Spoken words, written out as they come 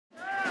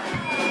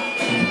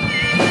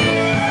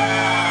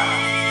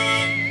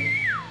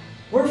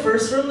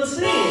first from the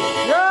city.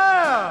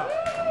 Yeah!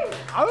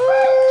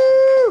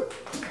 Woo!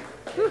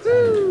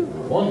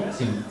 1,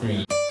 2,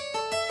 3.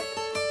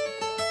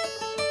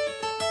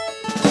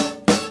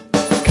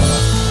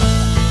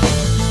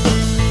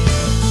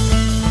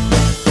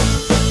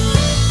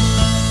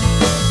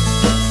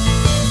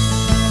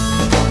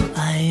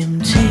 I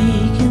am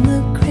taking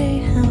the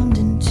Greyhound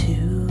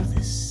into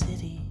the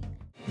city.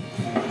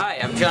 Hi,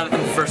 I'm Jonathan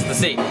from First of the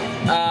Sea.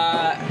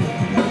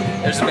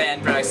 There's a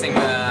band practicing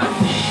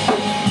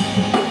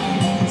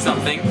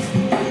something.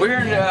 We're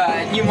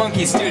in New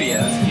Monkey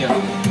Studios. You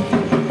know,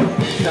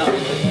 come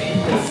with me.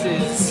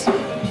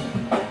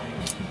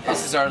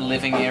 This is our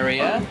living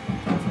area.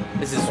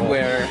 This is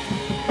where.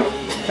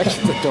 That's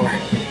the door.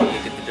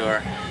 Look at the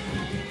door.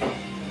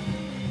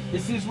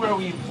 This is where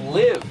we've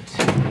lived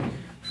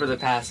for the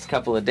past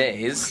couple of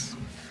days.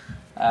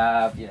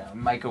 You know,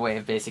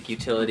 microwave, basic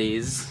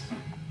utilities.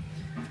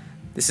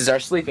 This is our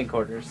sleeping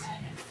quarters.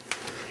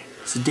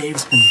 So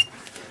Dave's been,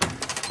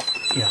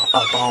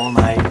 up all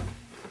night,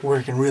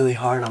 working really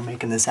hard on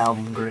making this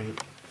album great.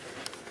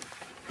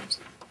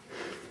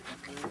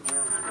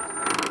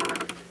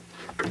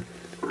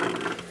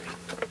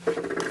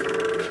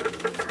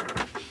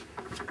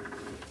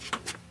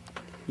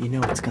 You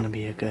know it's gonna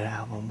be a good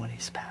album when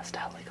he's passed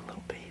out like a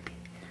little baby.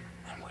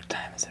 And what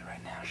time is it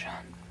right now, Sean?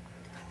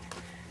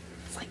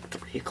 It's like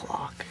 3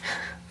 o'clock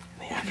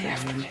in the In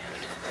afternoon.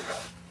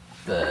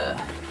 The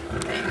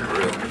main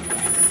room.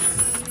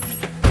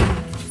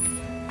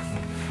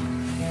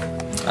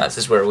 This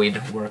is where we'd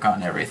work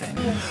on everything.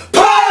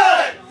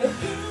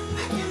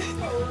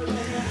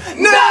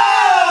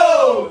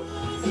 No!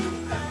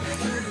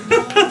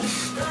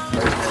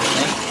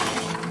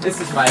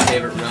 This is my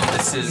favorite room.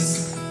 This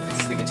is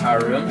the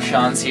guitar room.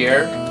 Sean's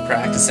here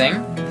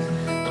practicing.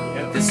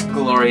 This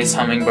glorious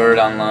hummingbird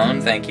on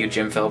loan. Thank you,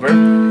 Jim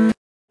Filbert.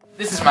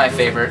 This is my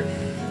favorite.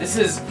 This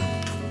is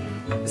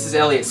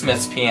Elliott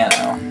Smith's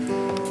piano.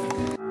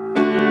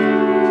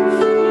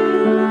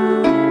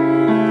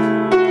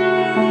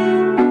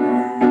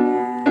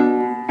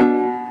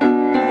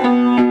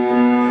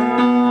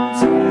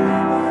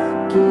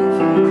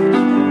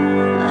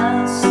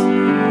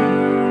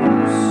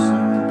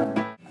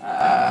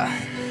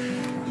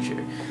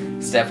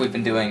 Steph, we've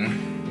been doing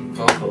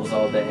vocals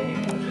all day.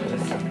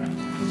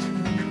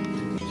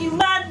 You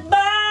might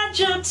bide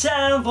your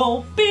time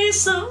for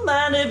peace of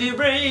mind if you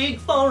break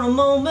for a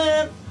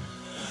moment.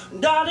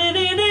 Darling,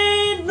 it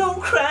ain't no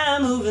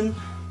crime moving.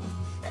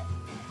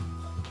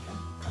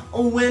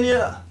 Oh, when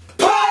you're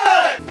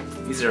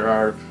These are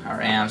our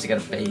amps. You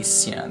got a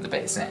bass, the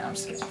bass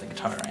amps. You got the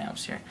guitar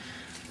amps here.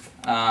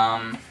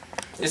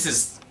 This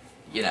is,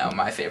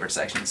 my favorite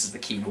section. This is the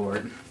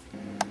keyboard.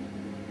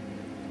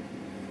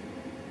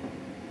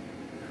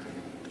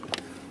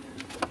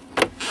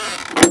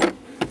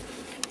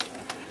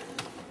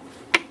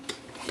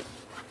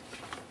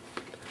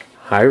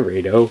 Hi,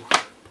 Rado.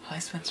 Hi,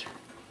 Spencer.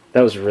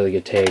 That was a really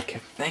good take.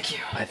 Thank you.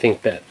 I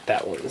think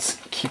that one's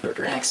keeper.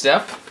 Next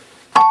up.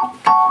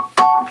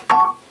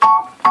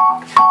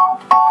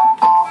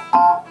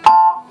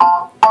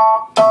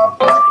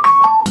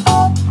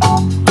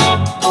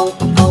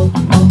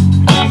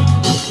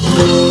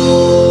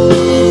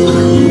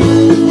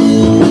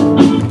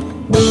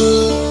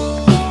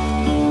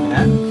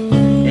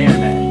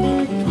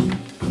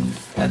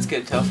 That's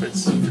good,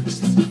 Telford's.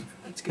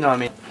 That's good. No, I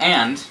mean,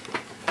 And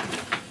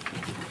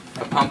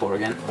a pump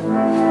organ.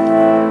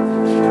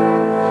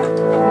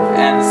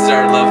 And this is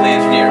our lovely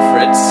engineer,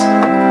 Fritz.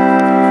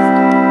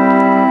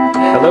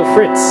 Hello,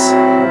 Fritz.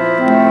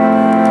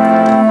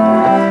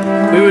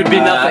 we would be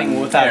nothing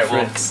without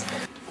terrible. Fritz.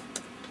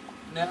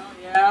 No,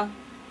 yeah.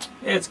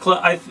 It's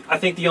I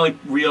think the only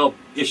real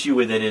issue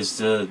with it is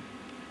the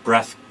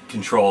breath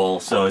control,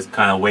 so it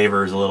kind of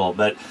wavers a little,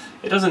 but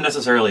it doesn't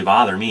necessarily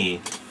bother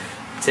me.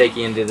 Take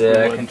you into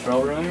the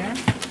control room here.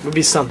 It would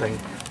be something,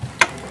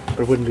 but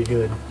it wouldn't be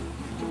good.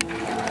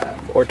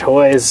 Or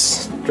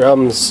toys,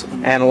 drums,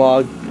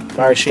 Analog,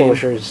 fire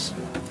extinguishers.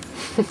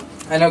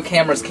 I know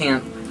cameras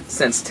can't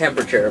sense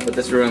temperature, but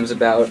this room's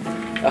about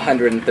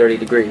 130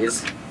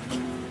 degrees.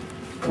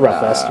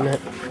 Rough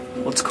estimate.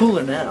 Well, it's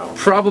cooler now.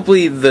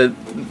 Probably the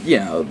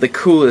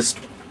coolest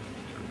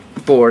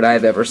board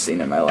I've ever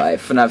seen in my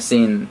life, and I've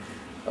seen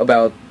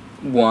about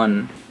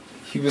one.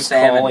 He was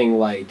Salmon. calling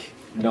like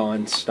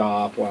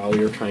non-stop while we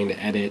were trying to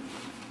edit.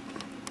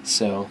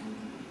 So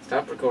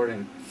Stop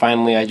recording.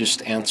 finally I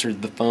just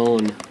answered the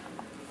phone.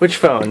 Which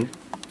phone?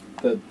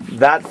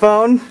 That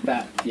phone?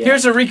 yeah.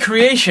 Here's a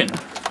recreation.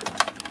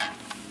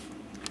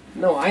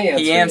 No, I answered.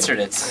 He answered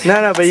it.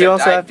 No, but you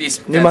also have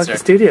New Monkey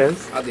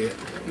Studios. I'll do it.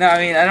 No, I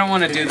mean I don't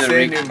want to do the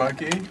Say New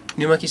Monkey?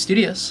 New Monkey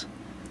Studios.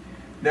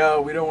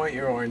 No, we don't want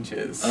your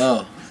oranges.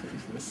 Oh.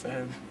 Just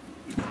saying.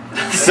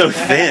 So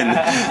thin.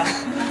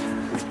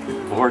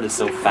 The board is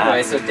so fat.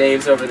 Anyway, so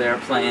Dave's over there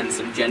playing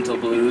some gentle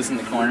blues in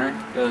the corner.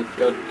 Go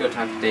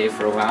talk to Dave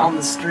for a while. On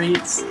the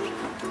streets.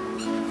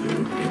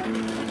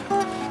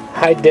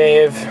 Hi,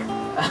 Dave.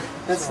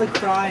 That's the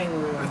crying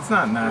room. That's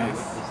not nice.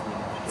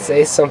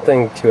 Say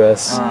something to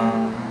us. I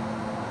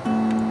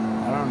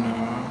don't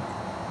know.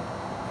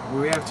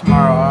 have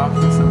tomorrow off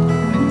or something.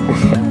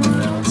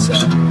 So,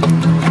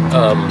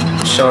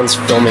 Sean's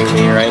filming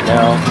me right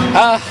now.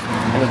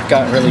 And it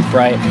got really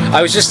bright.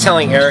 I was just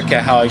telling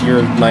Erica how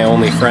you're my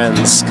only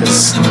friends,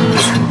 because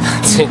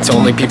it's the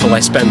only people I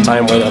spend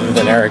time with other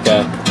than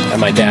Erica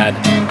and my dad.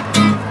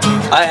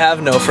 I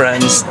have no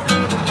friends.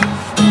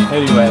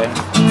 Anyway,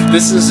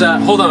 this is,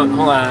 hold on.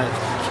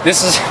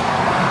 This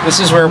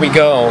is where we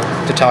go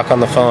to talk on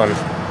the phone.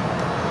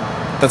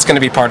 That's going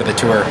to be part of the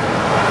tour.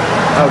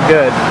 Oh,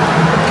 good.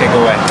 Okay, go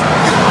away.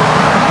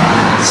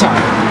 Sorry,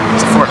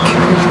 it's a fork.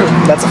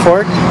 That's a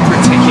fork?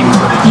 We're taking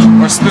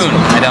footage. Or spoon.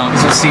 I don't.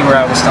 You'll see where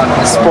I was talking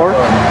about. Spork?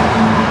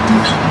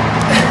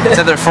 It's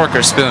either fork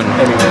or spoon.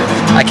 Anyway,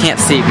 I can't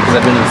see because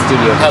I've been in the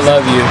studio. I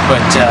love you, but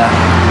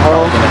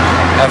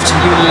after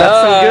you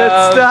That's some good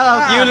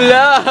stuff. You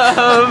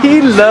love.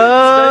 He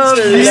loves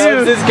Spencer you.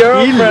 loves his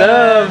girlfriend. He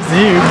loves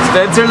you.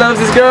 Spencer loves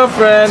his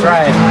girlfriend.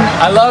 That's right.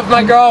 I love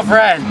my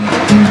girlfriend.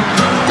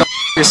 Go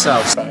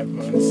yourself. 5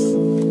 months.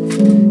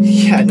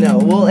 Yeah, no.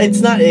 Well,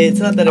 it's not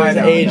that it was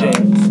aging.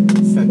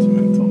 It's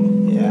sentimental.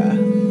 Yeah.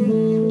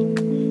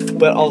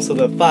 But also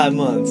the 5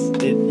 months,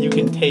 you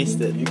can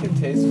taste it. You can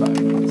taste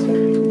 5 months.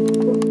 Right?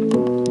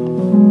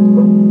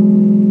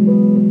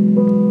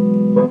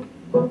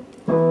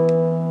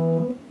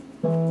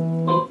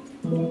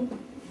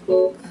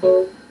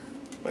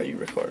 Are you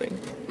recording?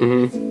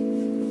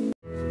 Mm-hmm.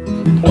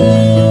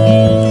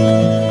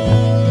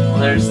 Well,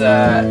 there's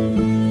a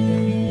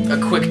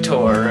quick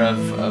tour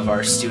of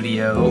our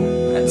studio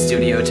and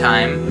studio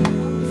time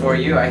for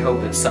you. I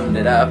hope it summed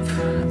it up.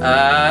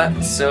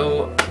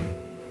 So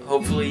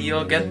hopefully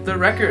you'll get the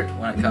record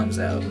when it comes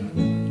out.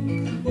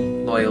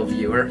 Loyal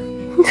viewer.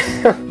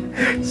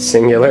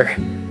 Singular.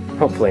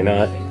 Hopefully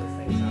not.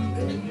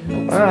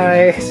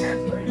 Bye.